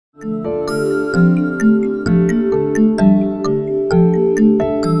So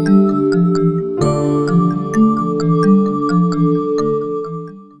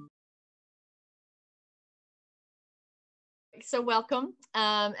welcome,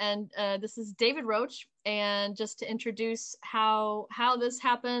 this is David Roche, and just to introduce how this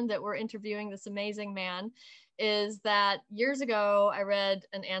happened, that we're interviewing this amazing man, is that years ago I read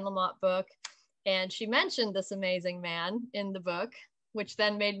an Anne Lamott book, and she mentioned this amazing man in the book, which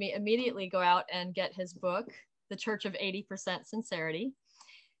then made me immediately go out and get his book, The Church of 80% Sincerity.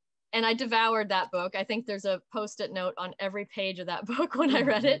 And I devoured that book. I think there's a post-it note on every page of that book when I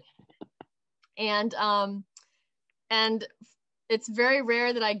read it. And it's very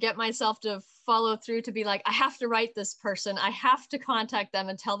rare that I get myself to follow through to be like, I have to write this person. I have to contact them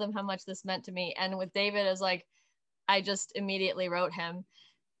and tell them how much this meant to me. And with David, it was like, I just immediately wrote him.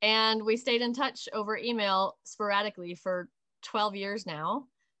 And we stayed in touch over email sporadically for 12 years now.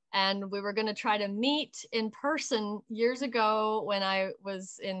 And we were going to try to meet in person years ago when I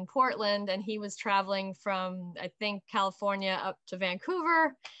was in Portland and he was traveling from, I think, California up to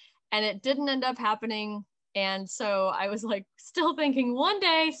Vancouver. And it didn't end up happening. And so I was like, still thinking one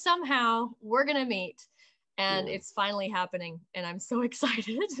day, somehow we're going to meet. And it's finally happening. And I'm so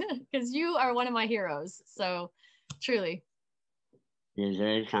excited because you are one of my heroes. So truly. You're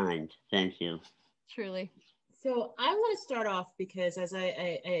very kind. Thank you. Truly. So I want to start off because as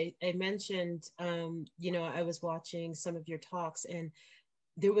I mentioned, I was watching some of your talks, and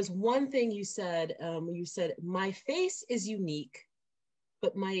there was one thing you said, you said, my face is unique,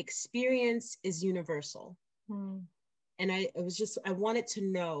 but my experience is universal. And I wanted to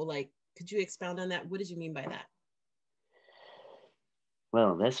know, like, could you expound on that? What did you mean by that?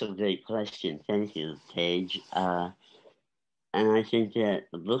 Well, that's a great question. Thank you, Paige. And I think that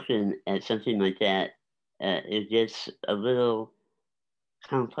looking at something like that, it gets a little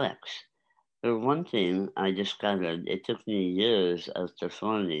complex. For one thing, I discovered, it took me years of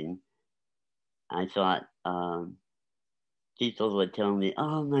performing. I thought people would tell me,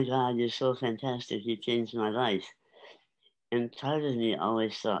 oh my God, you're so fantastic, you changed my life. And part of me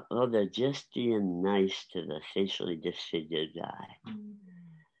always thought, well, they're just being nice to the facially disfigured guy.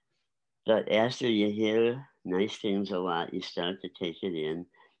 But after you hear nice things a lot, you start to take it in.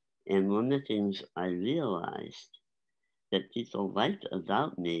 And one of the things I realized that people liked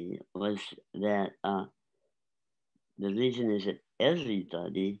about me was that the reason is that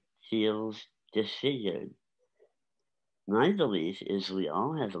everybody feels disfigured. My belief is we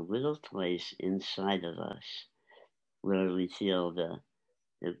all have a little place inside of us where we feel the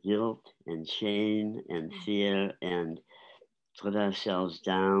guilt and shame and fear and put ourselves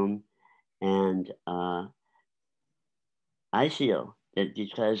down. And I feel that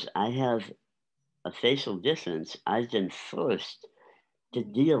because I have a facial difference, I've been forced to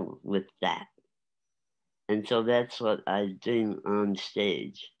deal with that. And so that's what I bring on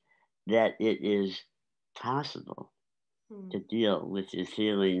stage, that it is possible to deal with your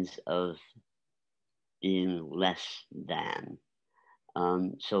feelings of being less than.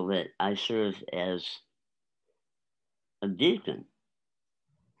 So that I serve as a beacon,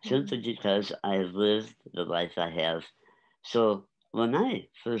 simply because I have lived the life I have. So when I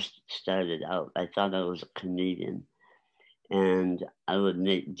first started out, I thought I was a comedian, and I would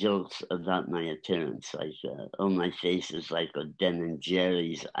make jokes about my appearance, like, oh, my face is like a Ben and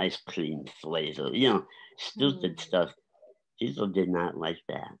Jerry's ice cream flavor, stupid stuff. People did not like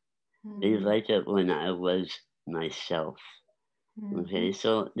that. They liked it when I was myself. Okay,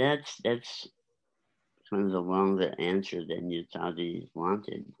 so that's kind of a longer answer than you probably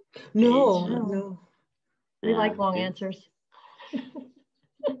wanted. No. We like long answers.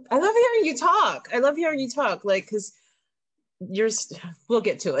 I love hearing you talk. Like, because we'll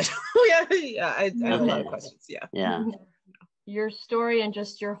get to it. I have a lot of questions. Yeah. Your story and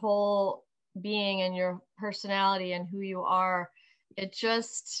just your whole being and your personality and who you are,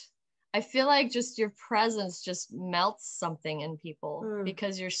 I feel like just your presence just melts something in people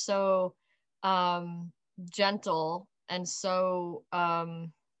because you're so gentle and so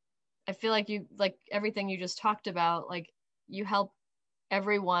I feel like you, like everything you just talked about, like you help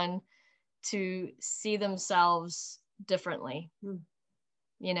everyone to see themselves differently, and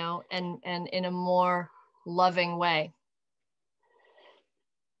in a more loving way.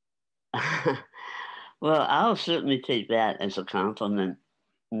 Well, I'll certainly take that as a compliment,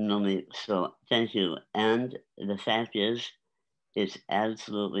 Monique. So thank you. And the fact is, it's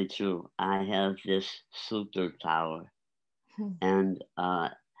absolutely true. I have this superpower. And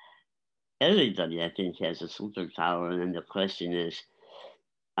everybody, I think, has a superpower. And then the question is,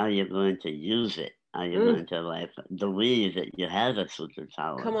 are you going to use it are you going to like believe that you have a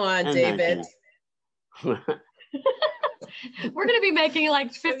superpower? Come on, I'm David. Not gonna... We're going to be making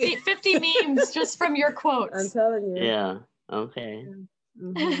like 50 memes just from your quotes. I'm telling you. Yeah. Okay.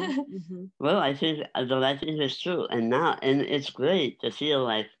 Mm-hmm. Well, I think it's true, and it's great to feel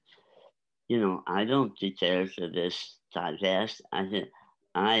like, you know, I don't declare for this podcast. I think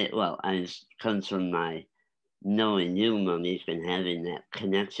I comes from my knowing you, Monique, and having that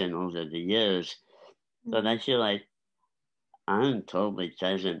connection over the years. But I feel like I'm totally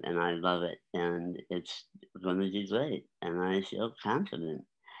present, and I love it, and it's going to be great, and I feel confident.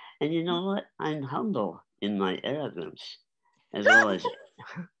 And you know what? I'm humble in my arrogance, as well as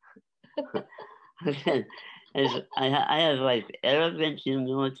again, as I have like arrogant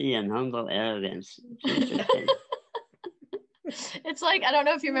humility and humble arrogance. It's interesting. It's like, I don't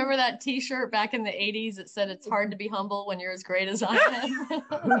know if you remember that t-shirt back in the 80s. It said, it's hard to be humble when you're as great as I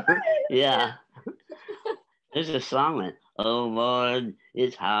am. Yeah. There's a song that, oh Lord,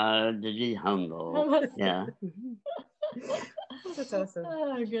 it's hard to be humble. Yeah. That's awesome.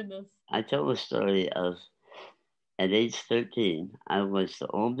 Oh, goodness. I tell a story of, at age 13, I was the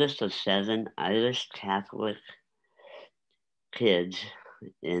oldest of 7 Irish Catholic kids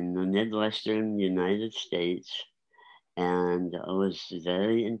in the Midwestern United States. And I was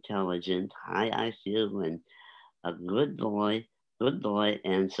very intelligent, high IQ, and a good boy.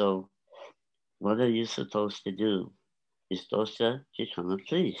 And so, what are you supposed to do? You're supposed to become a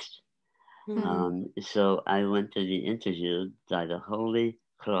priest. So I went to be interviewed by the Holy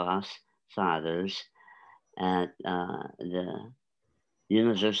Cross Fathers at the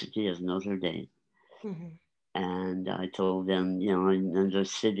University of Notre Dame. And I told them, you know, I'm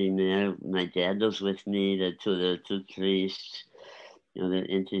just sitting there. My dad was with me, the two priests, you know, they're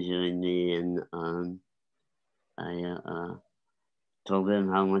interviewing me, and I told them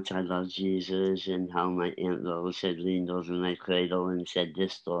how much I love Jesus and how my Aunt Rose had leaned over my cradle and said,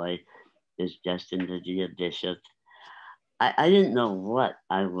 this boy is destined to be a bishop. I didn't know what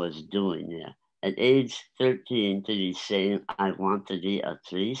I was doing there. At age 13, to be saying I want to be a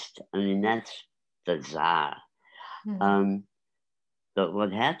priest, I mean, that's bizarre. But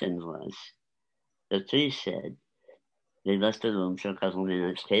what happened was, the priest said, they left the room for a couple of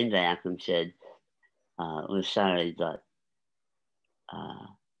minutes, came back and said, we're sorry, but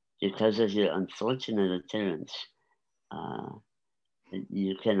because of your unfortunate appearance,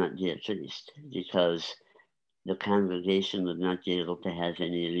 you cannot be a priest, because the congregation would not be able to have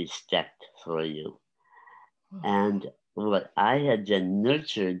any respect for you. And what I had been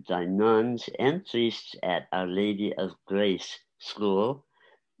nurtured by nuns and priests at Our Lady of Grace School,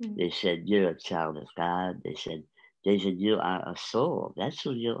 they said, you're a child of God. They said, you are a soul. That's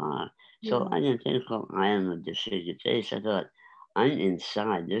who you are. So I didn't think, well, I am a disfigured face. I thought, I'm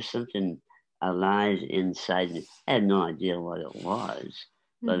inside. There's something alive inside me. I had no idea what it was,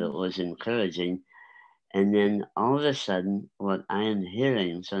 but it was encouraging. And then all of a sudden, what I am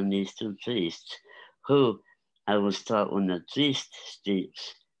hearing from these two priests, who I was taught when the priest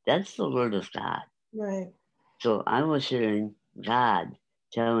speaks, that's the word of God. Right. So I was hearing God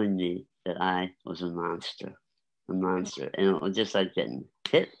telling me that I was a monster. And it was just like getting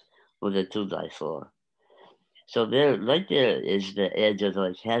hit with a 2x4. So right there is the edge of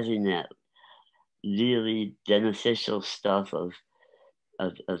like having that really beneficial stuff of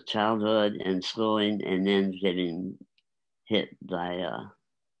childhood and schooling, and then getting hit by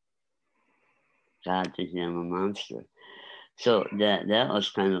God to him a monster. So that was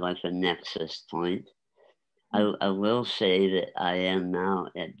kind of like a nexus point. I will say that I am now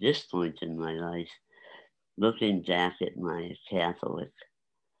at this point in my life looking back at my Catholic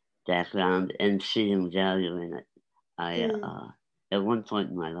background and seeing value in it. At one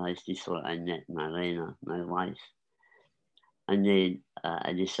point in my life, before I met Marlena, my wife,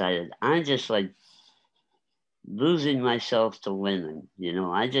 I decided I'm just like losing myself to women. You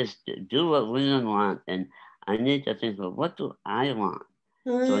know, I just do what women want, and I need to think, well, what do I want?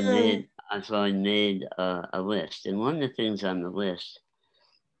 So I made a list, and one of the things on the list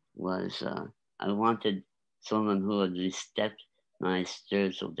was I wanted someone who would respect my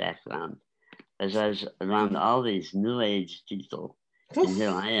spiritual background, as I was around all these New Age people, and here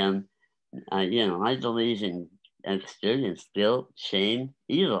I am. You know, I believe in experience, guilt, shame,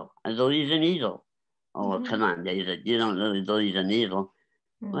 evil. I believe in evil. Oh, well, come on, David, you don't really believe in evil.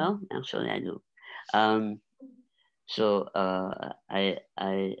 Well, actually, I do. So I've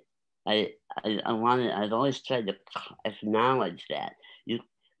always tried to acknowledge that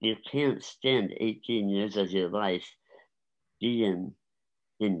you can't spend 18 years of your life being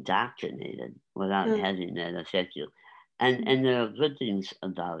indoctrinated without having that affect you. And there are good things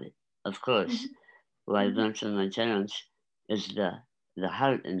about it, of course. what I learned from my parents is the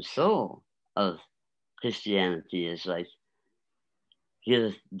heart and soul of Christianity is like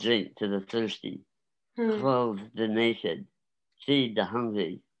give drink to the thirsty, clothe the naked, feed the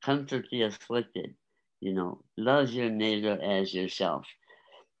hungry, comfort the afflicted, love your neighbor as yourself,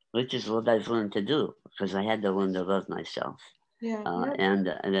 which is what I've learned to do because I had to learn to love myself. Yeah. And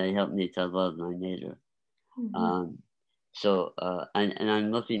it helped me to love my neighbor. And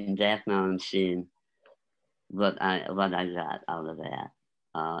I'm looking back now and seeing what I got out of that.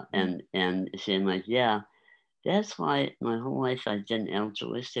 And saying like, yeah, that's why my whole life I've been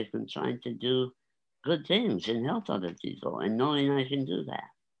altruistic and trying to do good things and help other people and knowing I can do that.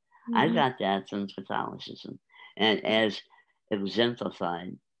 I got that from Catholicism and as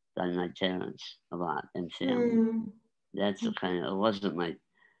exemplified by my parents a lot and family. That's the kind of, it wasn't like,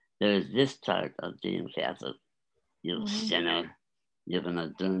 there's this part of being Catholic, you sinner, you're going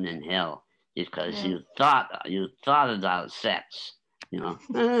to burn in hell because you thought about sex, Yeah.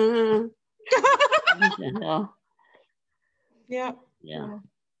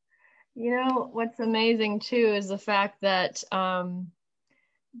 Yeah. What's amazing too is the fact that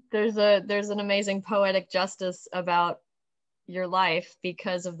there's an amazing poetic justice about your life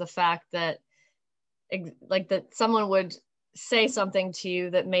because of the fact that that someone would say something to you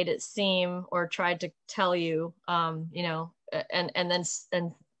that made it seem or tried to tell you and then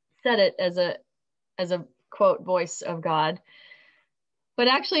said it as a quote voice of God. But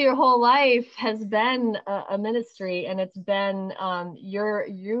actually your whole life has been a ministry, and it's been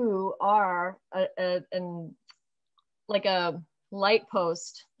you are like a light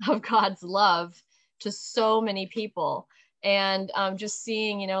post of God's love to so many people. And just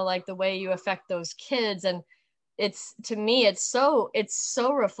seeing, like the way you affect those kids, and to me, it's so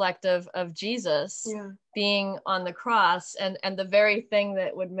reflective of Jesus being on the cross, and the very thing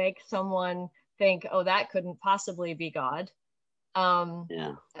that would make someone think, oh, that couldn't possibly be God,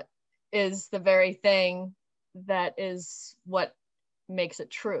 is the very thing that is what makes it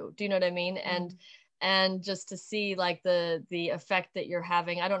true. Do you know what I mean? And just to see like the effect that you're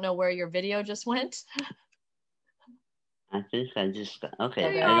having. I don't know where your video just went. I think I just got, okay.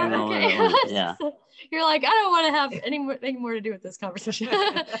 There you I don't know okay. where it went. Yeah. You're like, I don't want to have anything more to do with this conversation.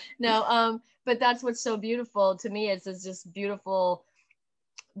 No, but that's what's so beautiful to me. It's just beautiful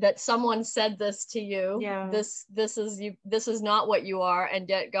that someone said this to you. Yeah. This is you. This is not what you are, and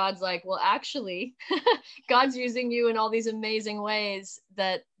yet God's like, well, actually, God's using you in all these amazing ways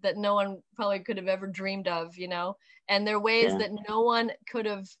that no one probably could have ever dreamed of, and they're ways that no one could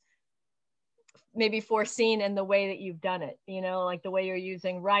have maybe foreseen in the way that you've done it, like the way you're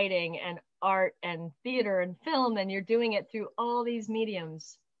using writing and art and theater and film, and you're doing it through all these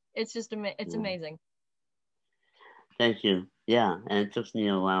mediums. It's just it's amazing. Thank you. Yeah, and it took me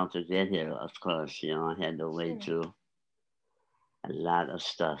a while to get here, of course. I had to wade through a lot of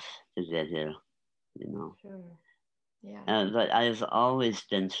stuff to get here, Sure. Yeah. But I've always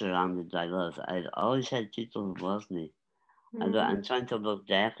been surrounded by love. I've always had people who love me. I'm trying to look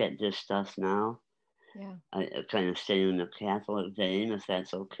back at this stuff now. Yeah. I kind of stay in the Catholic vein, if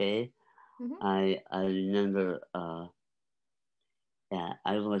that's okay. I remember I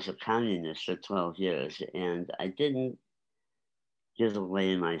was a communist for 12 years, and I didn't give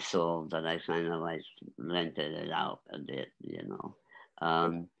away my soul, but I kind of like rented it out a bit,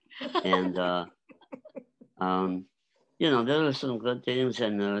 there were some good things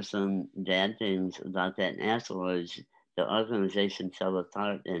and there were some bad things about that. And afterwards, the organization fell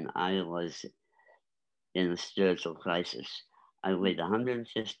apart, and I was in a spiritual crisis. I weighed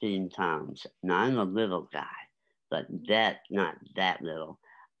 115 pounds. Now, I'm a little guy, but not that little.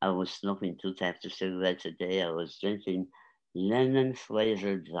 I was smoking 2 packs of cigarettes a day. I was drinking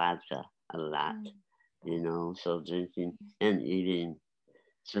lemon-flavored vodka a lot, so drinking and eating,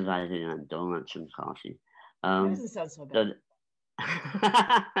 surviving on donuts and coffee. That doesn't sound so bad.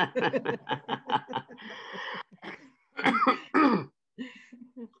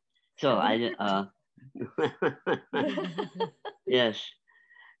 So I yes,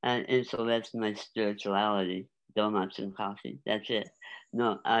 and so that's my spirituality: donuts and coffee. That's it.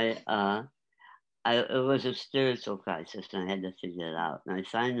 No, it was a spiritual crisis, and I had to figure it out. And I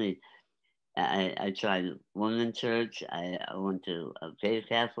finally, I tried women church. I went to a gay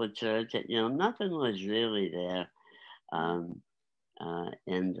Catholic church. Nothing was really there, and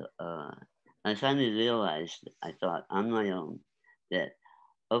I finally realized. I thought on my own that,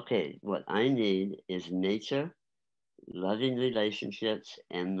 okay, what I need is nature, loving relationships,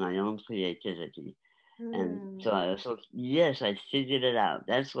 and my own creativity. And so yes, I figured it out.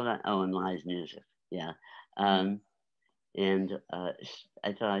 That's what and live music. Yeah. And I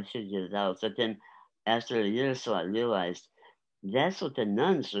thought I figured it out. But then after a year or so, I realized that's what the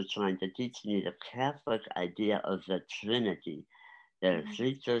nuns were trying to teach me, the Catholic idea of the Trinity. There are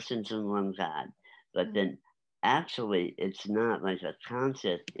three persons in one God. But then actually, it's not like a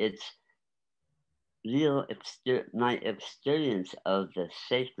concept. It's real my experience of the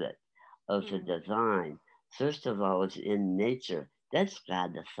sacred, of the divine. First of all, is in nature. That's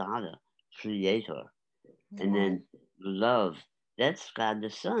God the Father, Creator. And then love. That's God the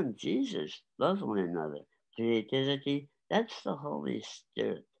Son, Jesus. Love one another. Creativity. That's the Holy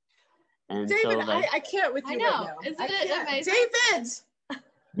Spirit. And David, so, like, I can't with you I know. right now. Isn't it amazing? David!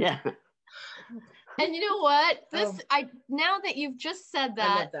 yeah. And you know what? Now that you've just said I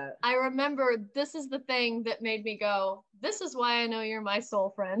love that, that. I remember this is the thing that made me go, this is why I know you're my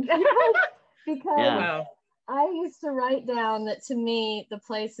soul friend. Because Wow. I used to write down that, to me, the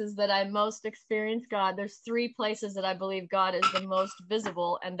places that I most experience God, there's three places that I believe God is the most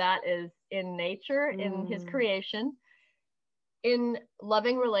visible, and that is in nature, in his creation, in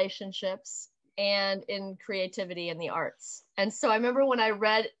loving relationships, and in creativity and the arts. And so I remember when I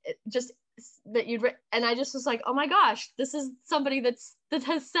read just that you'd read, and I just was like, oh my gosh, this is somebody that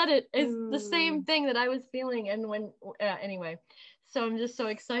has said it is the same thing that I was feeling. And when anyway, so I'm just so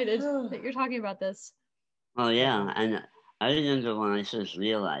excited that you're talking about this. Oh, yeah. And I remember when I first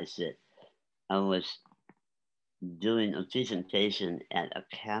realized it, I was doing a presentation at a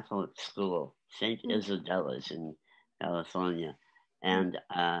Catholic school, St. Isabella's in California. And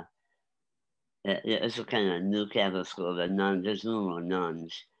it's a kind of new Catholic school. There's no more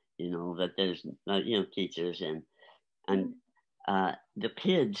nuns, but there's, teachers. And the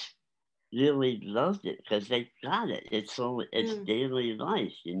kids really loved it because they got it. It's daily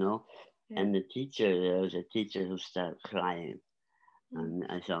life, And the teacher, there was a teacher who started crying. And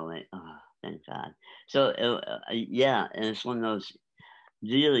I felt like, oh, thank God. So, yeah, and it's one of those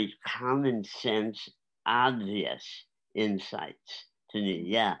really common sense, obvious insights to me.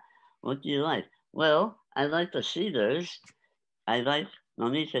 Yeah. What do you like? Well, I like the Cedars. I like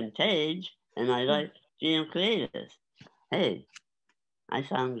Monique and Tage, and I like being creative. Hey, I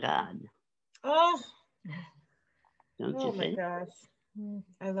found God. Oh, Don't you think? Oh my gosh.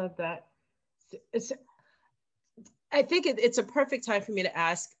 I love that. I think it's a perfect time for me to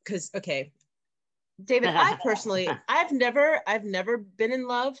ask, because, okay, David, I've never been in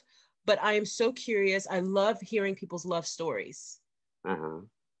love, but I am so curious. I love hearing people's love stories. Uh-huh.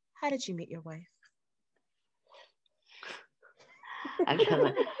 How did you meet your wife? I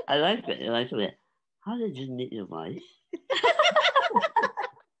like it. How did you meet your wife?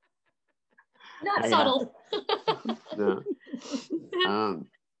 Not subtle. No.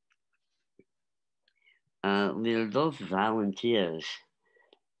 We were both volunteers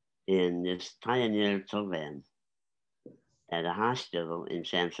in this pioneer program at a hospital in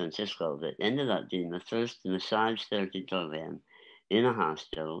San Francisco that ended up being the first massage therapy program in a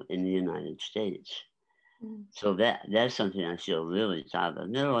hospital in the United States. So that's something I feel really proud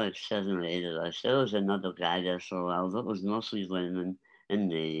of. There were like 7 or 8 of us. There was another guy there for a while, but it was mostly women and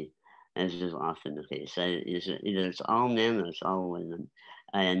me, as is often the case. Either it's all men or it's all women.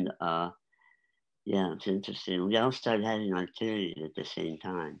 And yeah, it's interesting. We all started having our period at the same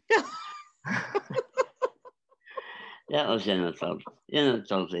time. That was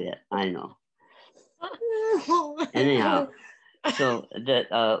inappropriate. I know. Anyhow, so that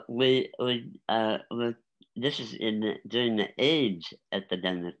this is during the AIDS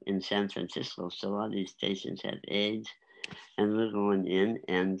epidemic in San Francisco. So all these patients have AIDS, and we're going in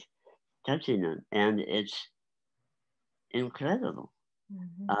and touching them, and it's incredible.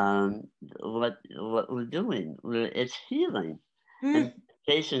 What we're doing, it's healing, and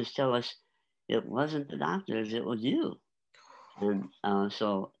patients tell us it wasn't the doctors, it was you, and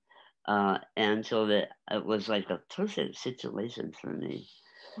so that it was like a perfect situation for me.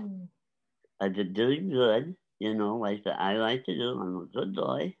 I did doing good, like that I like to do. I'm a good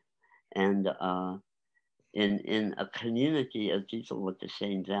boy, and in a community of people with the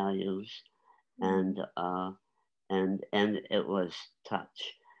same values, and it was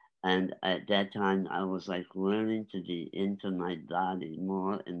touch. And at that time, I was like learning to be into my body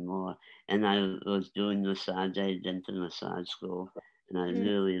more and more. And I was doing massage. I had been to massage school, and I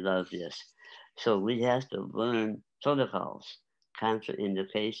really love this. So we have to learn protocols,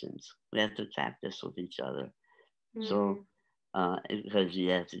 contraindications. We have to practice with each other. So, because you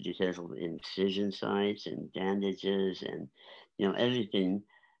have to be careful with incision sites and bandages and, everything.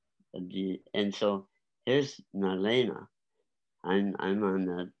 And so here's Marlena. I'm on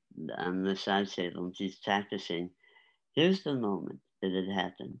the side table and she's practicing. Here's the moment that it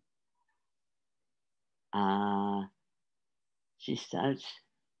happened. She starts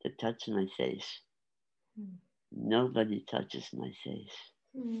to touch my face Nobody touches my face.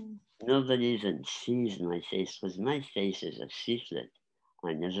 Mm. Nobody even sees my face because my face is a secret.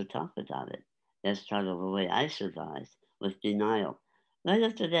 I never talk about it. That's part of the way I survived with denial. Right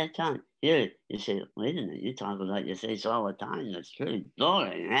after that time, here you say, wait a minute, you talk about your face all the time. That's pretty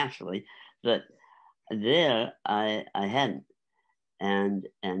boring, actually. But there, I hadn't, and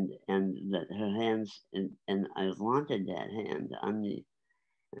that her hands, and I wanted that hand on me,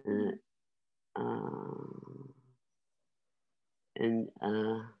 and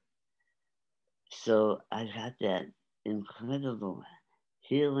so I got that incredible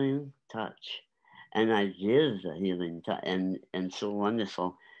healing touch, and I give the healing touch, and so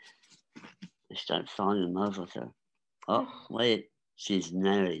wonderful. I start falling in love with her. Oh, wait, she's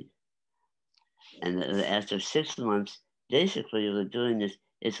married. And after 6 months, basically we're doing this,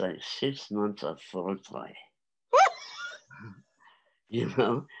 it's like 6 months of foreplay. You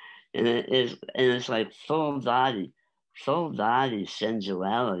know? And it's like full body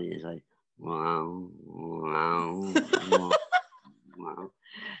sensuality is like wow, wow, wow, wow.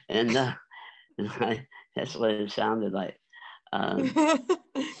 And that's what it sounded like.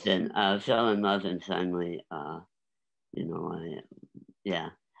 Then I fell in love and finally, you know,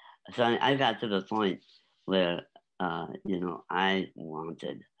 so I got to the point where, you know, I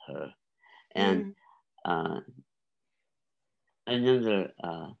wanted her. And I remember,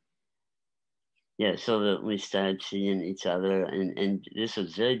 so that we started seeing each other, and this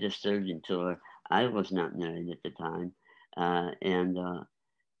was very disturbing to her. I was not married at the time. And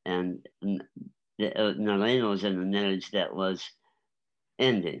Narlene was in a marriage that was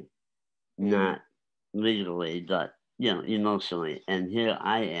ending, not legally, but, you know, emotionally. And here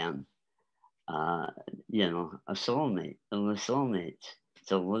I am, you know, a soulmate. And we're soulmates.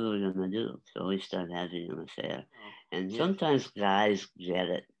 So what are we going to do? So we start having an affair. And sometimes guys get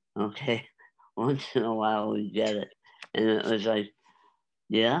it, okay? Once in a while we get it. And it was like,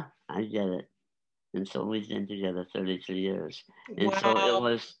 yeah, I get it. And so we've been together 33 years. And so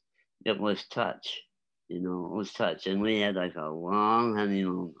it was touch. You know, it was touch. And we had like a long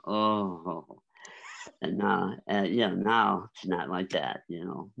honeymoon. Oh. And now, now it's not like that, you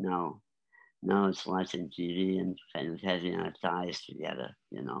know. Now it's watching TV and kind of having our thighs together,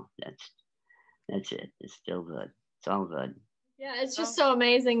 you know. That's it. It's still good. It's all good. Yeah, it's just so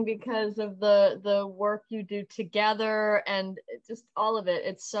amazing because of the work you do together and just all of it.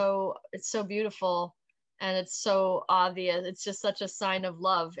 It's so beautiful and it's so obvious. It's just such a sign of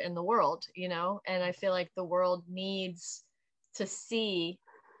love in the world, you know? And I feel like the world needs to see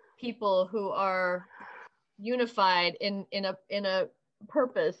people who are unified in a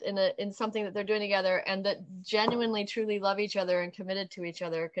purpose, in something that they're doing together, and that genuinely truly love each other and committed to each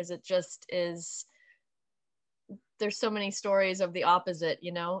other, because it just is. There's so many stories of the opposite,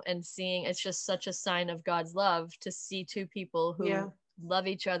 you know, and seeing it's just such a sign of God's love to see two people who love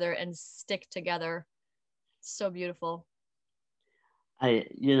each other and stick together. So beautiful.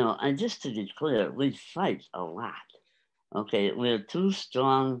 And just to be clear, we fight a lot. Okay, we're two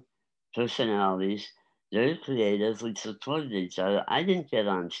strong personalities, very creative. We supported each other. I didn't get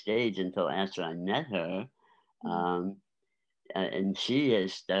on stage until after I met her, and she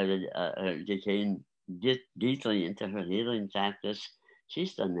has started getting deeply into her healing practice.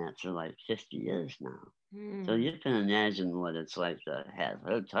 She's done that for like 50 years now. So you can imagine what it's like to have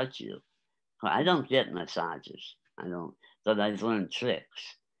her touch you. I don't get massages. I don't, but I've learned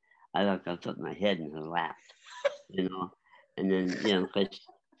tricks. I like to put my head in her lap, you know, and then, you know,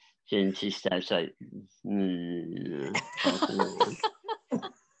 because she starts like,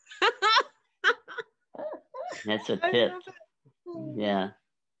 that's a tip. Yeah.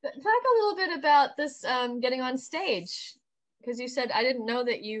 Talk a little bit about this getting on stage, because you said I didn't know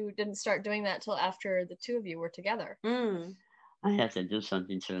that you didn't start doing that till after the two of you were together. I have to do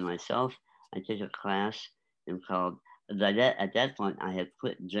something for myself. I took a class called, at that point I had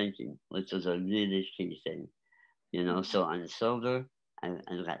quit drinking, which was a really key thing, you know. So I'm sober, I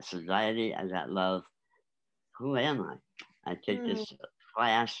got sobriety, I got love. Who am I? I took this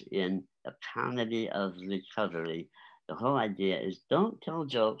class in the comedy of recovery. The whole idea is don't tell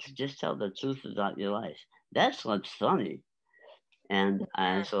jokes, just tell the truth about your life. That's what's funny. And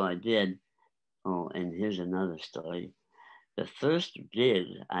so I did. Oh, and here's another story. The first gig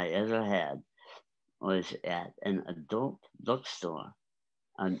I ever had was at an adult bookstore.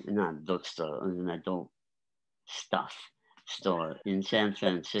 Not bookstore, it was an adult stuff store in San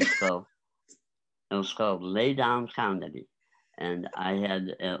Francisco. It was called Lay Down Comedy. And I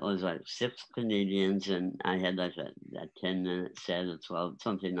had, it was like 6 comedians, and I had like a 10-minute set or 12,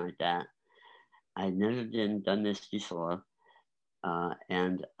 something like that. I'd never done this before. So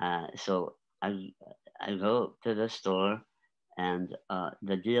I I go to the store, and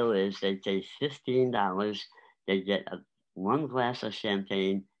the deal is they pay $15. They get one glass of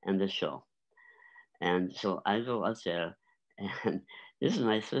champagne and the show. And so I go up there, and this is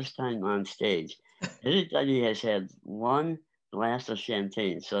my first time on stage. Everybody has had one glass of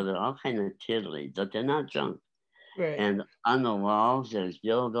champagne, so they're all kind of tiddly, but they're not drunk. Right. And on the walls, there's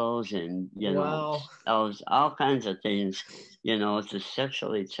dildos and, Wow. all kinds of things. It's a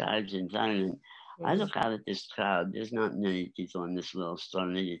sexually charged environment. I look out at this crowd. There's not many people in this little store,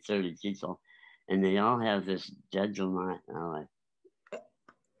 maybe 30 people. And they all have this judgment.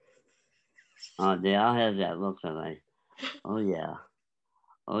 They all have that look of like, oh yeah,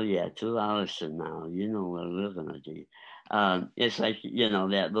 2 hours from now, you know where we're going to be. It's like,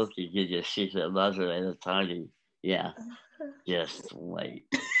 that look you give your secret lover at a party. Yeah, just wait.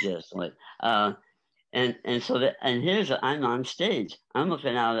 And so I'm on stage. I'm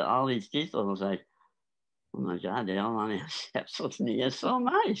looking out at all these people who's like, oh my God, they all want to have sex with me. It's so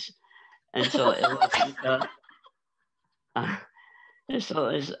nice. And so it was so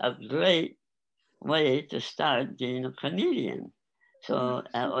it's a great way to start being a comedian. So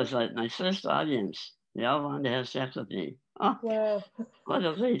that was like my first audience. They all wanted to have sex with me. Oh, wow. What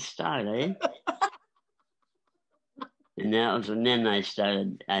a great start, eh? And then I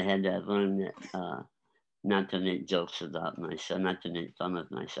had to learn that not to make jokes about myself, not to make fun of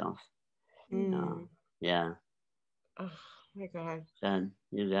myself. Yeah. Oh my God. Son,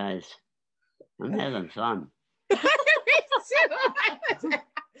 you guys, I'm having fun. I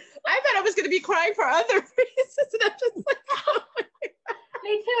thought I was going to be crying for other reasons. And I'm just like, oh my God.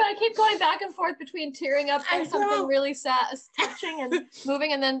 Me too. I keep going back and forth between tearing up and something really sad, touching and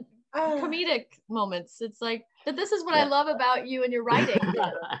moving, and then comedic moments. It's like, but this is what I love about you and your writing.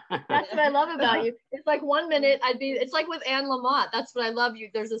 That's what I love about you. It's like 1 minute it's like with Anne Lamott. That's what I love you.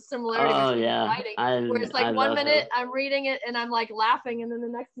 There's a similarity between your writing. Where it's like 1 minute I'm reading it and I'm like laughing, and then the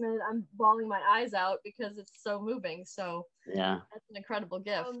next minute I'm bawling my eyes out because it's so moving. So that's an incredible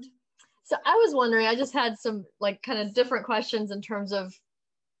gift. So I was wondering, I just had some like kind of different questions in terms of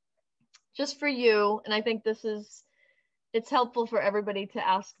just for you. And I think it's helpful for everybody to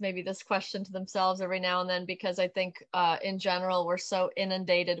ask maybe this question to themselves every now and then, because I think in general, we're so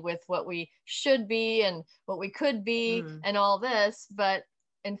inundated with what we should be and what we could be and all this. But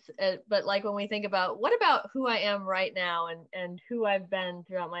like when we think about what about who I am right now and who I've been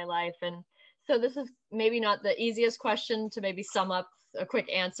throughout my life. And so this is maybe not the easiest question to maybe sum up a quick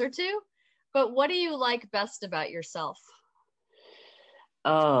answer to, but what do you like best about yourself?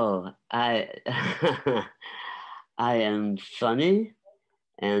 Oh, I I am funny,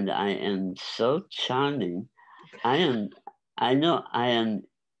 and I am so charming. When I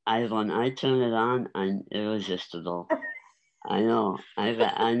turn it on, I'm irresistible. I know,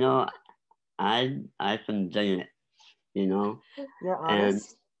 I can do it, You're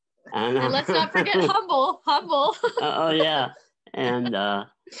honest. And let's not forget humble. Oh yeah, and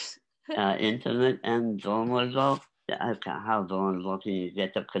intimate and vulnerable. How vulnerable can you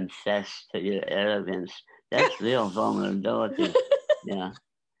get to confess to your arrogance? That's real vulnerability. Yeah.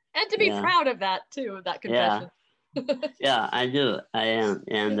 And to be proud of that too, of that confession. Yeah, I do. I am.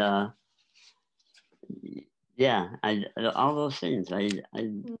 And all those things.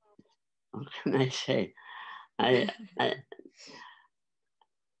 What can I say?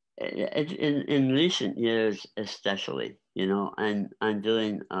 In recent years, especially, I'm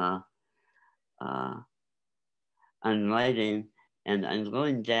doing I'm writing, and I'm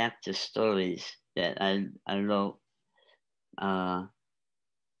going back to stories that I wrote, that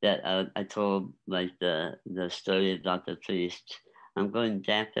I told, like the story about the priest. I'm going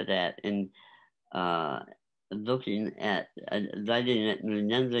back to that and looking at writing it and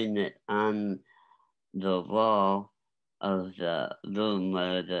remembering it on the wall of the room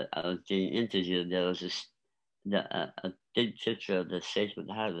where I was being interviewed. There was a big picture of the Sacred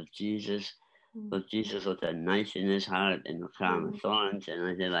Heart of Jesus, with Jesus with a knife in his heart and a crown of thorns. And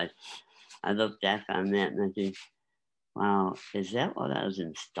I look back on that and I think, wow, is that what I was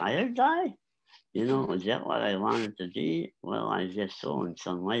inspired by? Is that what I wanted to be? Well, I guess so in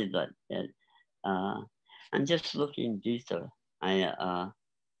some way, but I'm just looking deeper.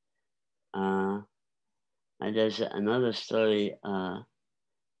 There's another story. God,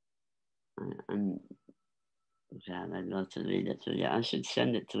 I'd love to read it to you. I should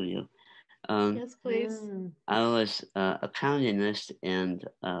send it to you. Yes, please. I was a communist, and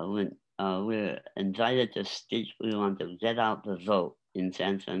when we were invited to speak, we wanted to get out the vote in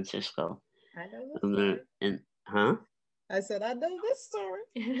San Francisco. I know this story. I said, I know this story.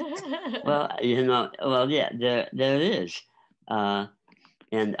 Well, yeah, there it is.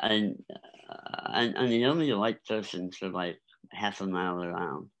 And and the only white persons are like half a mile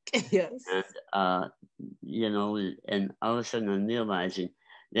around. Yes. And, you know, and all of a sudden I'm realizing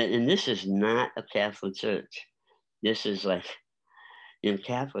that, and this is not a Catholic church. This is like, in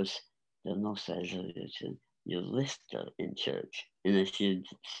Catholics, there's no such religion. You listen in church. And if you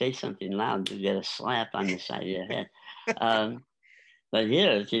say something loud, you get a slap on the side of your head. But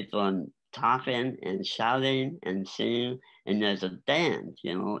here, people are talking and shouting and singing, and there's a band,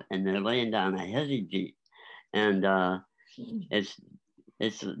 you know, and they're laying down a heavy beat. And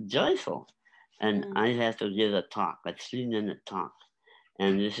it's joyful. And I have to give a talk, a 3-minute talk.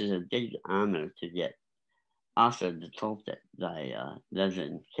 And this is a big honor to get offered the pulpit by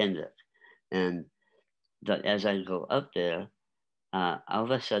Reverend Kendrick. And as I go up there, all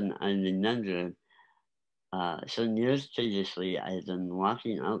of a sudden I remember some years previously, I had been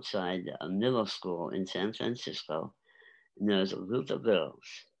walking outside a middle school in San Francisco, and there was a group of girls,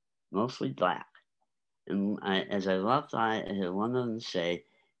 mostly black. And as I walked by, I heard one of them say,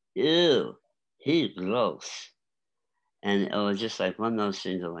 "Ew, he's gross." And it was just like one of those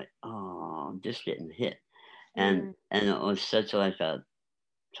things of like, oh, I'm just getting hit. And it was such like a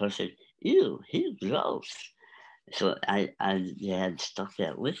perfect, "Ew, he's gross." So I had stuck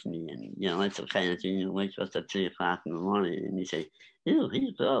that with me, and you know, it's the kind of thing you wake up at 3 o'clock in the morning and you say, "Ew,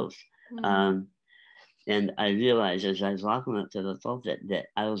 he's gross." And I realized as I was walking up to the pulpit that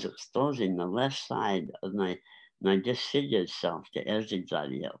I was exposing the left side of my disfigured self to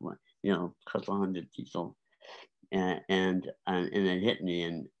everybody at one, you know, a couple hundred people, and it hit me,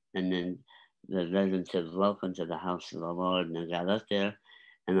 and then the reverend said, "Welcome to the house of the Lord," and I got up there,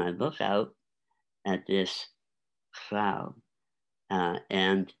 and I look out at this crowd,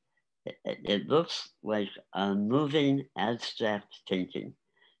 and it looks like a moving abstract painting,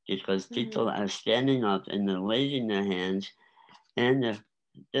 because people are standing up and they're waving their hands, and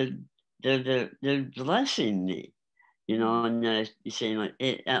they're blessing me, you know, and they're saying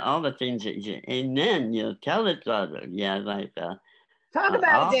like all the things that you say, "Amen," you know, "Tell it, brother," yeah, like talk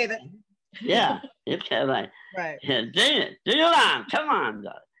about it, David. Yeah, it's kind of like, right, yeah, David, do your line, come on,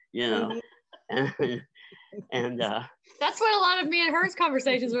 brother, you know, and that's what a lot of me and hers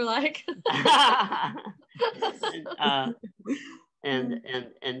conversations were like.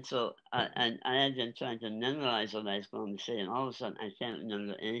 and so and I had been trying to memorize what I was going to say, and all of a sudden I can't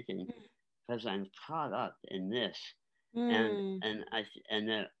remember anything because I'm caught up in this, and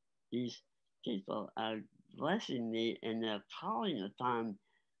these people are blessing me, and they're calling upon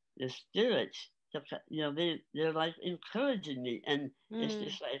the spirits. You know, they're like encouraging me, and it's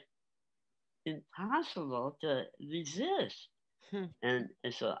just like impossible to resist. And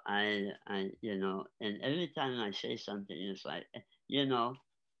so I, you know, and every time I say something, it's like, you know,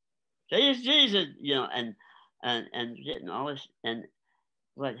 praise Jesus, you know, and getting all this. And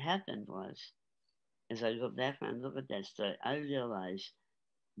what happened was, as I go back and look at that story, I realized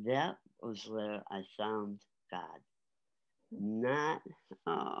that was where I found God. Not,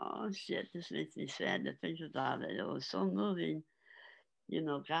 oh shit, this makes me sad to think about it. It was so moving. You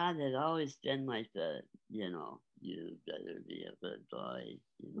know, God had always been like the, you know, you better be a good boy,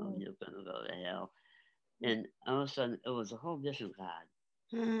 you know, you're going to go to hell. And all of a sudden, it was a whole different God.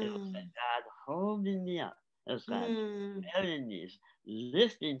 It was like God holding me up. It was God carrying me,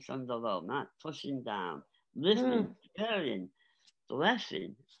 lifting from the low, not pushing down, lifting, carrying,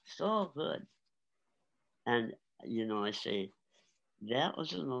 blessing. So good. And, you know, I say, that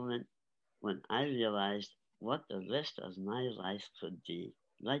was a moment when I realized what the rest of my life could be.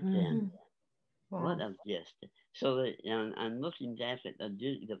 Right then. Wow. What a gift. So I'm looking back at the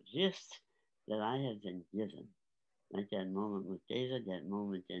gifts that I have been given. Like that moment with David, that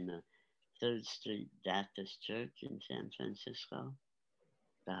moment in the 3rd Street Baptist Church in San Francisco.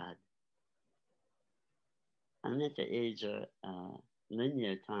 God. I'm at the age where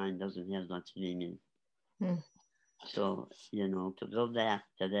linear time doesn't have much meaning. So, you know, to go back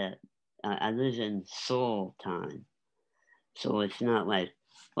to that, I live in soul time. So it's not like,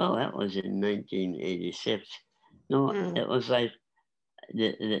 well, that was in 1986. No, it was like,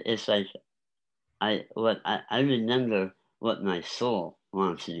 it's like, I remember what my soul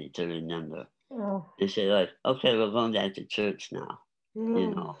wants me to remember. They say like, okay, we're going back to church now.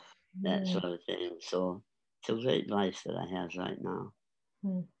 You know, that sort of thing. So it's a great life that I have right now.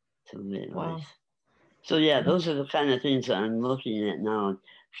 It's a great life. So yeah, those are the kind of things that I'm looking at now,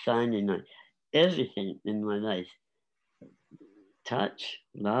 finding like everything in my life. Touch,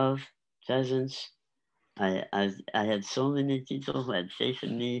 love, presence. I had so many people who had faith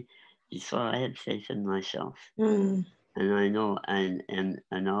in me before I had faith in myself. And I know, and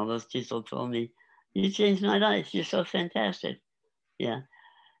all those people told me, "You changed my life. You're so fantastic." Yeah.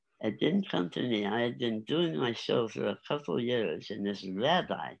 it didn't come to me. I had been doing my show for a couple of years, and this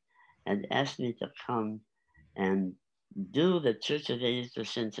rabbi had asked me to come and do the Church of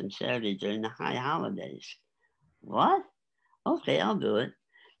 80% Sincerity during the high holidays. What? Okay, I'll do it.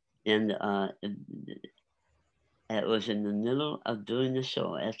 And it was in the middle of doing the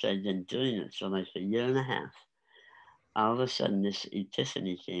show, after I'd been doing it for like a year and a half. All of a sudden, this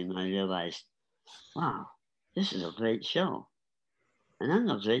epiphany came, and I realized, wow, this is a great show. And I'm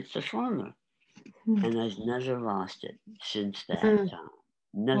a great performer. And I've never lost it since that time.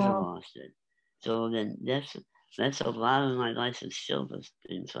 Never lost it. So then that's a lot of my life is filled with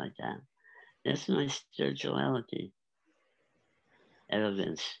things like that. That's my spirituality.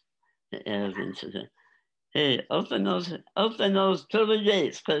 Arrogance. The arrogance of it. Hey, open those pearly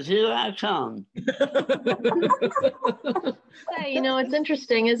gates, because here I come. Hey, you know, it's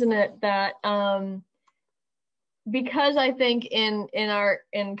interesting, isn't it, that because I think in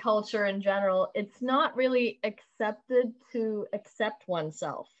culture in general, it's not really accepted to accept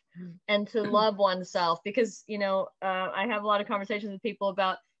oneself and to love oneself, because, you know, I have a lot of conversations with people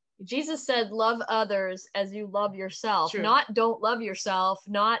about, Jesus said, love others as you love yourself. True. Not don't love yourself,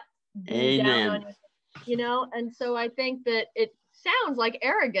 not be down on yourself, you know. And so I think that it sounds like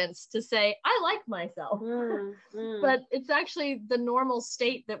arrogance to say, I like myself, but it's actually the normal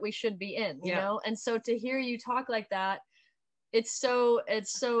state that we should be in, you know? And so to hear you talk like that, it's so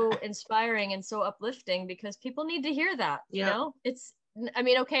inspiring and so uplifting, because people need to hear that, you know? It's, I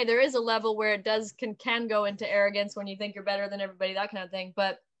mean, okay, there is a level where it can go into arrogance when you think you're better than everybody, that kind of thing.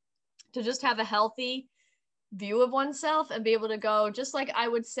 But to just have a healthy view of oneself and be able to go, just like I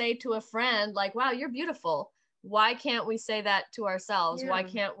would say to a friend, like, wow, you're beautiful. Why can't we say that to ourselves? Why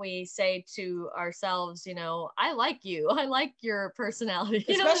can't we say to ourselves, you know, I like you. I like your personality.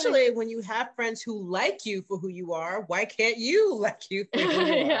 You Especially when you have friends who like you for who you are. Why can't you like you for who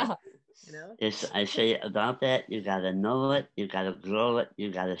you are? You know? I say about that, you got to know it, you got to grow it, you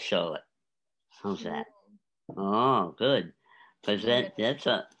got to show it. How's that? Oh, good. Because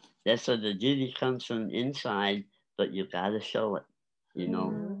that's what the duty comes from inside, but you got to show it, you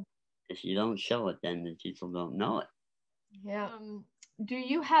know. If you don't show it, then the people don't know it. Yeah. Do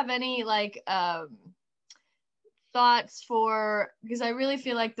you have any like thoughts for, because I really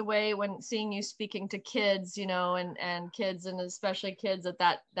feel like the way when seeing you speaking to kids, you know, and kids, and especially kids at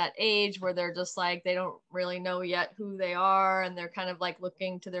that age where they're just like, they don't really know yet who they are, and they're kind of like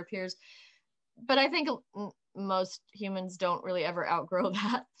looking to their peers. But I think most humans don't really ever outgrow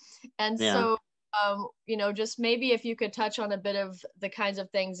that. And so you know, just maybe if you could touch on a bit of the kinds of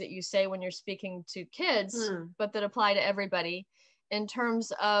things that you say when you're speaking to kids, but that apply to everybody, in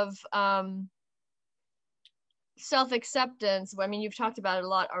terms of self-acceptance. I mean, you've talked about it a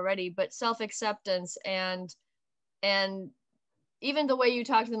lot already, but self-acceptance and even the way you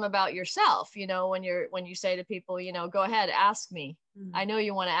talk to them about yourself, you know, when you say to people, you know, go ahead, ask me. I know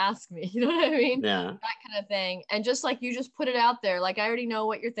you want to ask me, you know what I mean? Yeah. That kind of thing. And just like you just put it out there, like, I already know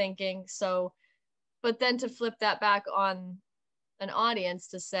what you're thinking. So, but then to flip that back on an audience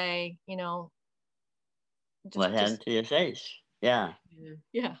to say, you know, what happened to your face? Yeah.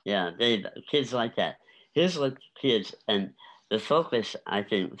 Yeah. Yeah. Kids like that. Here's what kids, and the focus, I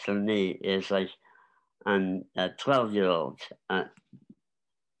think, for me is like on 12-year-olds,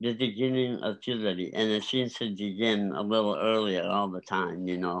 the beginning of puberty, and it seems to begin a little earlier all the time,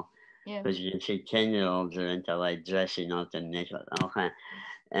 you know, because you can see 10-year-olds are into like dressing up and makeup, okay,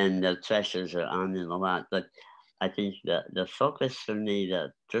 and the pressures are on them a lot. But I think the focus for me,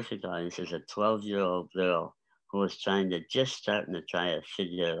 the perfect audience, is a 12-year-old girl who is just starting to try to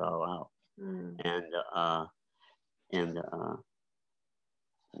figure it all out. What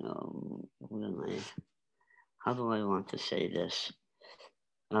am I? How do I want to say this?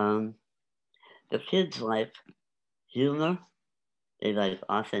 The kids like humor, they like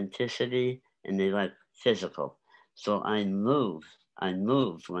authenticity, and they like physical. So I move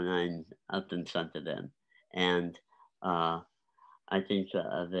when I'm up in front of them, and I think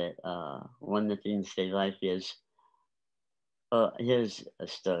that one of the things they like is, here's a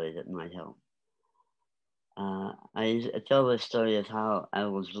story that might help. I tell the story of how I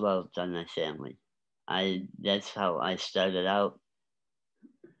was loved by my family. That's how I started out,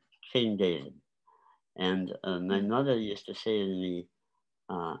 King David. And my mother used to say to me,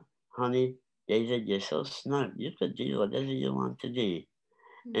 honey, David, you're so smart. You could do whatever you want to do.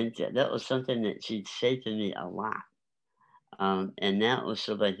 And that was something that she'd say to me a lot. And that was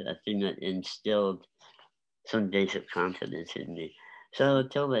sort of like a thing that instilled some basic confidence in me. So I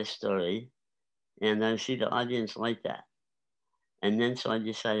would tell that story, and I would see the audience like that. And then so I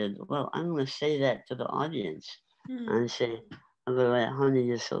decided, well, I'm going to say that to the audience. And I say, I go, like, honey,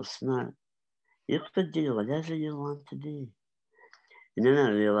 you're so smart. You could do whatever you want to be. And then I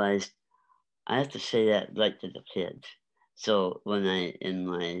realized I have to say that right to the kids. So when in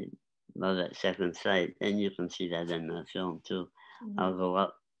my Love at Second Sight, and you can see that in the film too, I'll go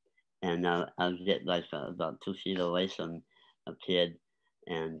up and I'll get like about 2 feet away from a kid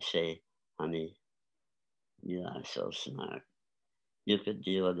and say, honey, you are so smart. You could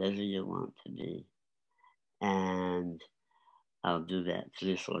do whatever you want to be. And I'll do that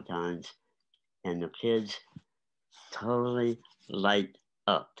 3 or 4 times. And the kids totally light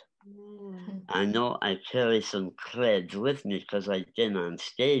up. I know I carry some creds with me because I've been on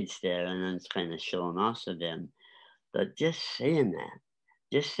stage there and I'm kind of showing off to them. But just saying that,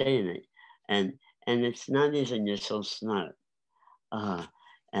 just saying it, and it's not even you're so smart. And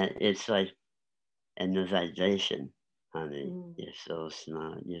it's like, and the vibration, honey, you're so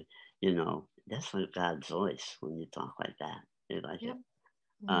smart. You know, that's like God's voice when you talk like that. You like it.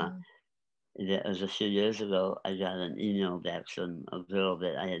 It was a few years ago, I got an email back from a girl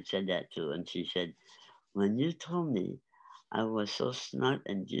that I had said that to, and she said, when you told me I was so smart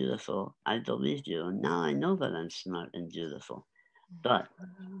and beautiful, I believed you, and now I know that I'm smart and beautiful. But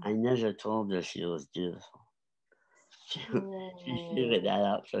I never told her she was beautiful. She figured that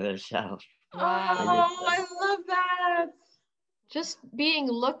out for herself. Wow. Oh, I love that. Just being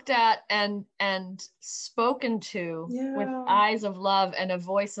looked at and spoken to with eyes of love and a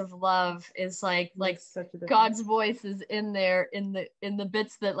voice of love is like God's voice is in there in the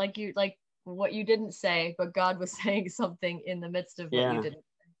bits that like what you didn't say, but God was saying something in the midst of what you didn't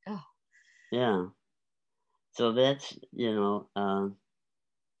say. Oh. Yeah. So that's,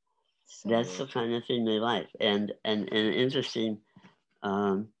 that's the kind of thing they like. And interesting,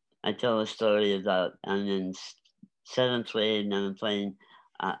 I tell a story about I'm in 7th grade and I'm playing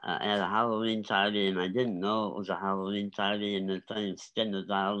at a Halloween party, and I didn't know it was a Halloween party, and they're playing Spin the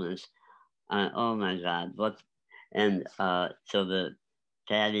Dollars. Oh my God, what? And so the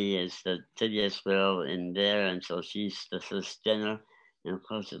Patty is the prettiest girl in there, and so she's the first spinner, and of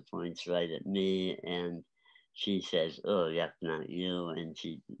course it points right at me, and she says, oh, that's not you, and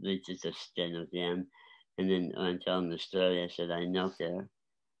she reaches the spin again. And then when I'm telling the story, I said, I knelt there.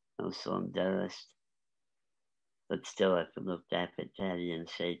 I was so embarrassed. But still, I could look back at Patty and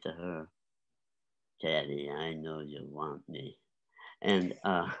say to her, Patty, I know you want me. And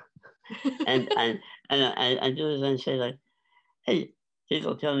and I do this and say, like, hey,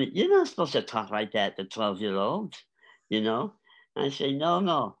 people tell me, you're not supposed to talk like that to 12-year-olds, And I say,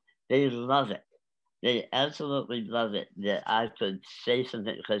 no, they love it. They absolutely love it that I could say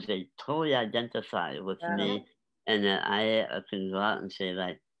something because they totally identify with me, and that I can go out and say,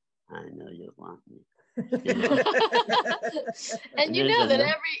 like, I know you want me. And you know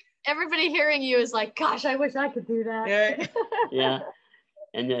that everybody hearing you is like, gosh, I wish I could do that. Yeah.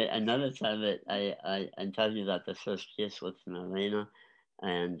 And then another time that I'm talking about the first kiss with Marlena,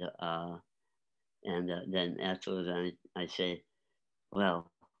 and then afterwards I say,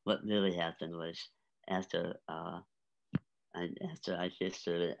 well, what really happened was after I kissed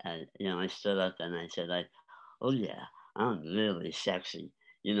her, I stood up and I said, like, oh yeah, I'm really sexy,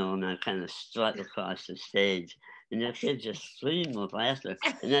 and I kind of strut across the stage, and the kids just scream with laughter.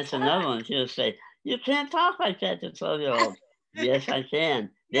 And that's another one. She'll say, you can't talk like that to 12-year-olds. Yes, I can.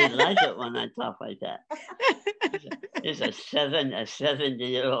 They like it when I talk like that. There's a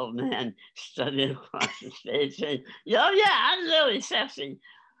 70-year-old man strutting across the stage saying, oh yeah, I'm really sexy.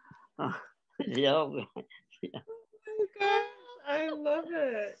 Oh, the old guy. Yeah. Oh my gosh, I love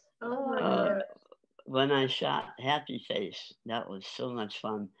it. Oh my God. When I shot Happy Face, that was so much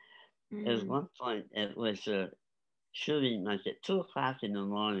fun. At one point, it was shooting like at 2:00 in the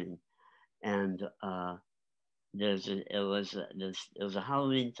morning, and it was a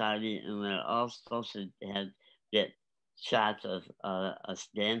Halloween party, and we were all supposed to get shots of us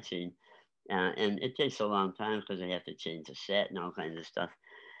dancing, and it takes a long time because they have to change the set and all kinds of stuff.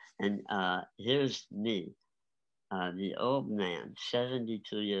 And here's me, the old man,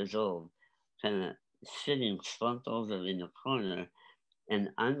 72 years old, kind of sitting slumped over in the corner,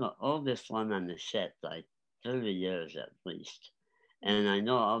 and I'm the oldest one on the set, like 30 years at least. And I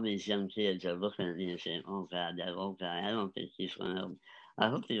know all these young kids are looking at me and saying, oh God, that old guy, I don't think he's going to, I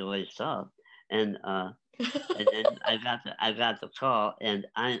hope he wakes up. And then I got the call, and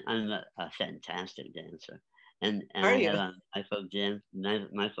I'm a fantastic dancer. And I had on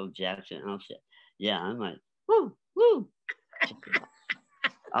Michael Jackson outfit. Yeah, I'm like, woo, woo.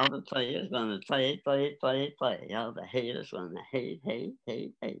 All the players going to play. All the haters going to hate.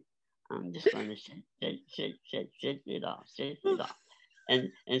 I'm just going to shake it off. And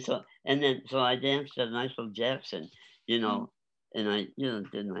so I danced to Michael Jackson, and I,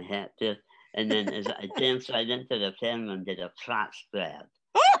 did my hat tip, and then as I danced right into the camera and did a crotch grab,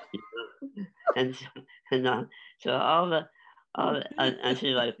 you know? And so I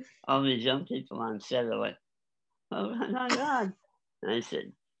see like all these young people on set are like, oh my God, and I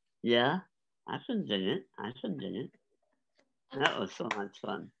said, yeah, I can do it, I can do it. That was so much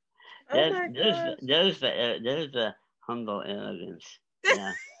fun. Oh my gosh. There's the humble arrogance.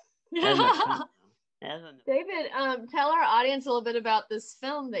 Yeah. David, tell our audience a little bit about this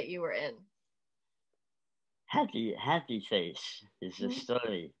film that you were in. Happy Face is the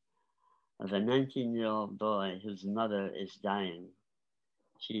story of a 19-year-old boy whose mother is dying.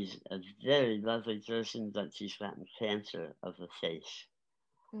 She's a very lovely person, but she's gotten cancer of the face,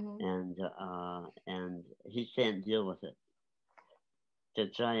 and he can't deal with it. To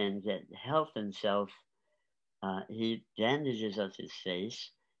try and help himself, he bandages up his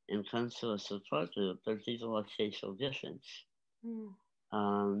face and comes to a support group for people with facial distance.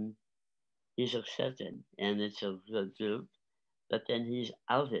 He's accepted, and it's a good group, but then he's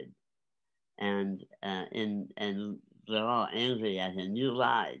outed, and they're all angry at him. You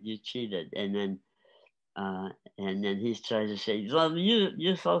lied, you cheated, and then he's trying to say, well,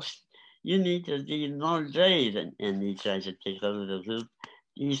 you folks, you need to be more brave, and he tries to take over the group.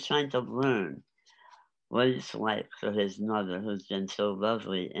 He's trying to learn what it's like for his mother, who's been so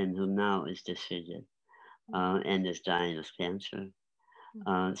lovely and who now is disfigured and is dying of cancer.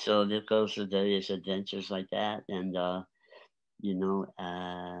 So it goes through various adventures like that, and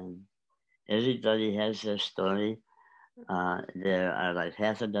everybody has their story. There are like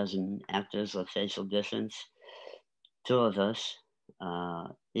half a dozen actors with facial distance. Two of us,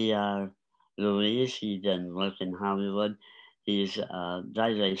 E.R. Louise, he didn't work in Hollywood. He's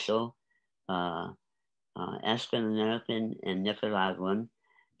biracial, African American and Nicaraguan.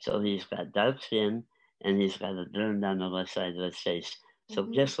 So he's got dark skin and he's got a burn down the left side of his face. So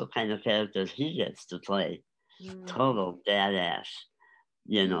guess what kind of characters he gets to play? Total badass,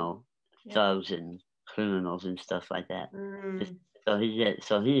 thugs and criminals and stuff like that. So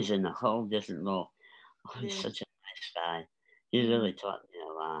he's in a whole different role. Oh, he's such a nice guy. He really taught me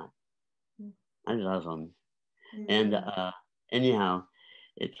a lot. I love him. And anyhow,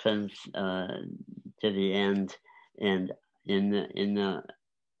 it comes to the end, and in the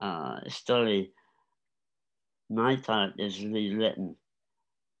story, my part is rewritten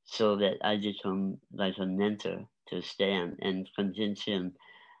so that I become like a mentor to Stan and convince him.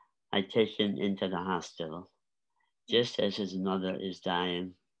 I take him into the hospital just as his mother is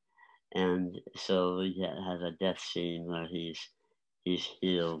dying, and so we have a death scene where he's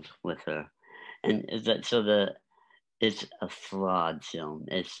healed with her, and it's a flawed film.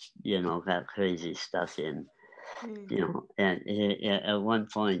 It's got crazy stuff in, and at one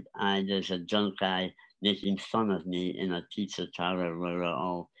point there's a drunk guy making fun of me in a pizza parlor where we're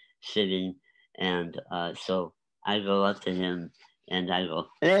all sitting, and so I go up to him and I go,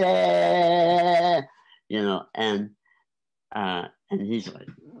 and he's like,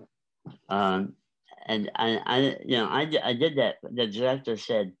 and I did that. The director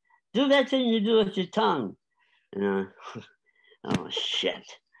said, "Do that thing you do with your tongue." Oh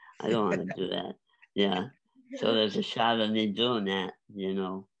shit! I don't want to do that. Yeah. So there's a shot of me doing that.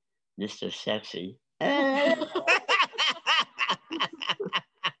 Mr. Sexy. I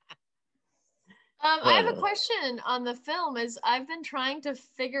have a question on the film. Is I've been trying to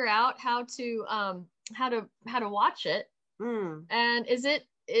figure out how to watch it, and is it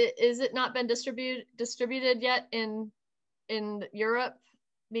not been distributed yet in Europe?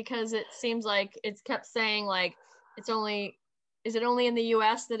 Because it seems like it's kept saying like is it only in the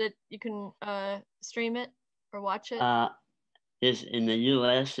US that you can stream it or watch it? It's in the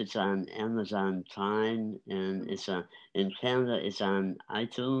US. It's on Amazon Prime, and it's in Canada. It's on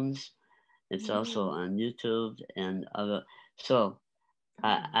iTunes. It's also on YouTube and other. So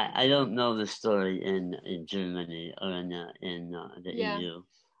I don't know the story in Germany or in the EU.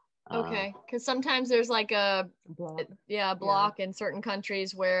 Okay, because sometimes there's like a block in certain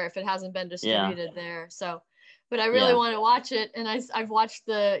countries where if it hasn't been distributed there. So, but I really want to watch it, and I've watched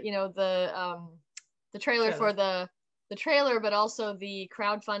the trailer for the trailer, but also the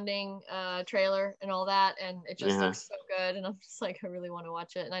crowdfunding trailer and all that, and it just looks so good, and I'm just like I really want to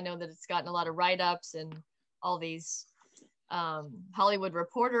watch it, and I know that it's gotten a lot of write-ups and all these Hollywood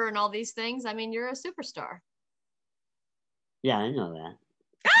Reporter and all these things. I mean, you're a superstar. Yeah, I know that.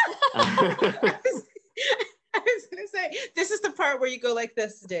 I was gonna say this is the part where you go like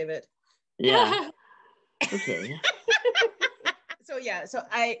this, David. Yeah. Okay. So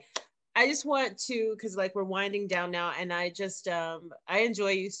I just want to, because like we're winding down now, and I just I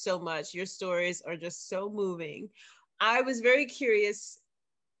enjoy you so much. Your stories are just so moving. I was very curious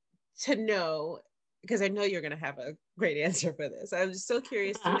to know, because I know you're going to have a great answer for this. I was so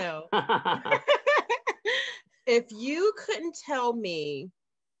curious to know if you couldn't tell me,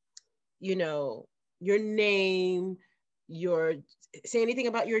 you know, your name, say anything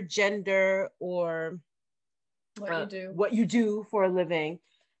about your gender or what you do for a living,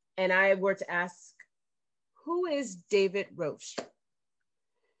 and I were to ask, who is David Roche?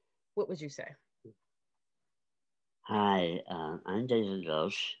 What would you say? Hi, I'm David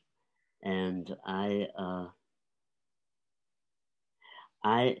Roche, and I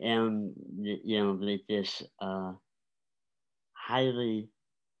am, with this highly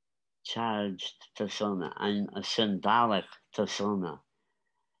charged persona. I'm a symbolic persona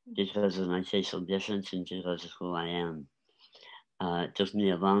because of my facial difference and because of who I am. It took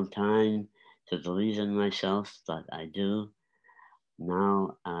me a long time to believe in myself, but I do.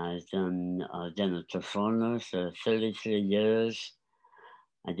 Now I've been a performer for 33 years.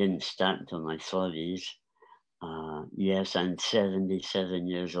 I didn't start until my 40s. Yes, I'm 77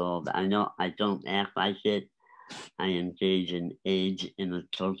 years old. I know I don't act like it. I engage in age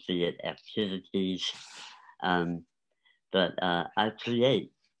inappropriate activities. But I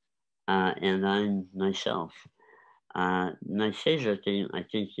create, and I'm myself. My favorite thing, I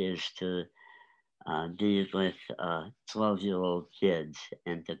think, is to deal with 12-year-old kids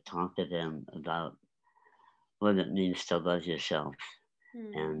and to talk to them about what it means to love yourself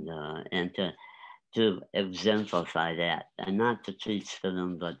and to exemplify that, and not to teach to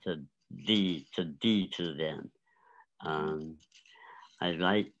them, but to be to them. I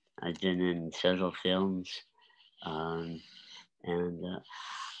write. I've been in several films, and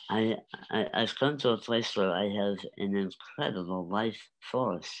I've come to a place where I have an incredible life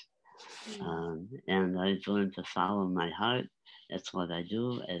force, and I've learned to follow my heart. That's what I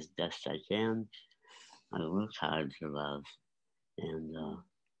do as best I can. I work hard for love, and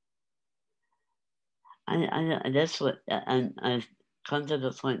that's what, and I've come to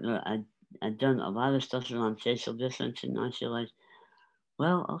the point where I've done a lot of stuff around facial difference, and I feel like,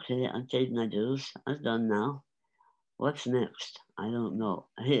 well, okay, I've paid my dues. I'm done now. What's next? I don't know.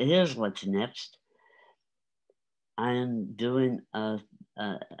 Here's what's next. I'm doing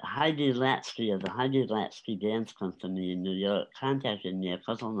Heidi Latsky of the Heidi Latsky Dance Company in New York contacted me a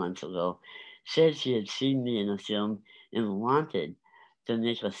couple months ago, said she had seen me in a film and wanted to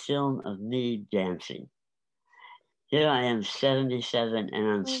make a film of me dancing. Here I am, 77, and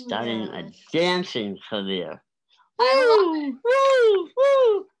I'm starting a dancing career. I love it.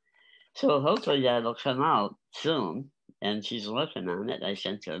 Woo! So hopefully that'll come out soon, and she's working on it. I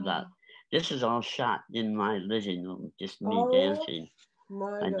sent her about. This is all shot in my living room, just me dancing.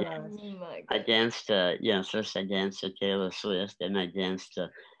 My God. I danced, first I danced to Taylor Swift, then I danced to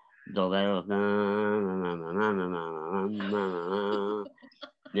Bolero.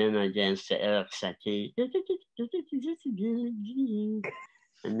 Then I danced to Eric Satie.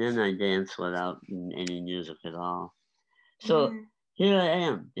 And then I danced without any music at all. So here I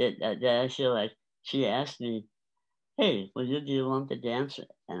am. I feel like she asked me, hey, do you want to dance?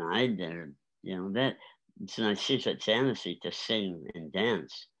 And I did, that it's my secret fantasy to sing and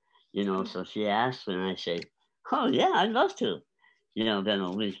dance, so she asked me and I say, oh yeah, I'd love to. Then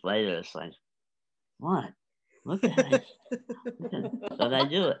a week later, it's like, what? What the heck? But I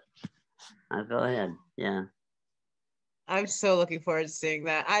do it. I'll go ahead. Yeah. I'm so looking forward to seeing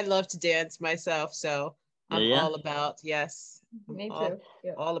that. I love to dance myself, so I'm all about, Me too.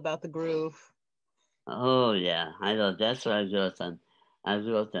 All about the groove. Oh yeah, I know. That's what I grew up on. I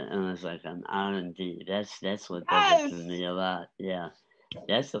grew up on, and it was like an R&B. That's what does it to me a lot. Yeah,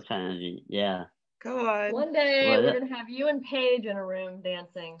 that's the kind of yeah. Come on. One day we're gonna have you and Paige in a room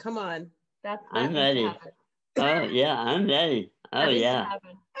dancing. Come on. I'm ready. Oh yeah, I'm ready. Oh yeah.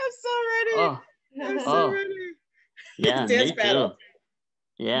 I'm so ready. I'm so ready. Yeah, dance me battle. too.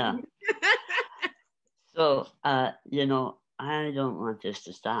 Yeah. So I don't want this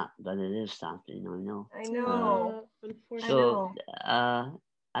to stop, but it is stopping. I know. I know. So I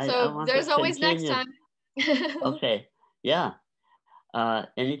want there's to always next continue. time. Okay. Yeah.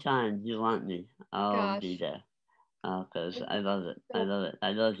 Anytime you want me, I'll be there. Because I love it. I love it.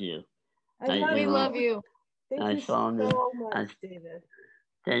 I love you. We love you. Thank you so much, David.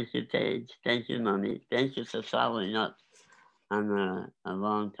 Thank you, Paige. Thank you, Monique. Thank you for following up on a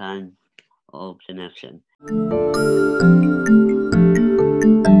long time old connection.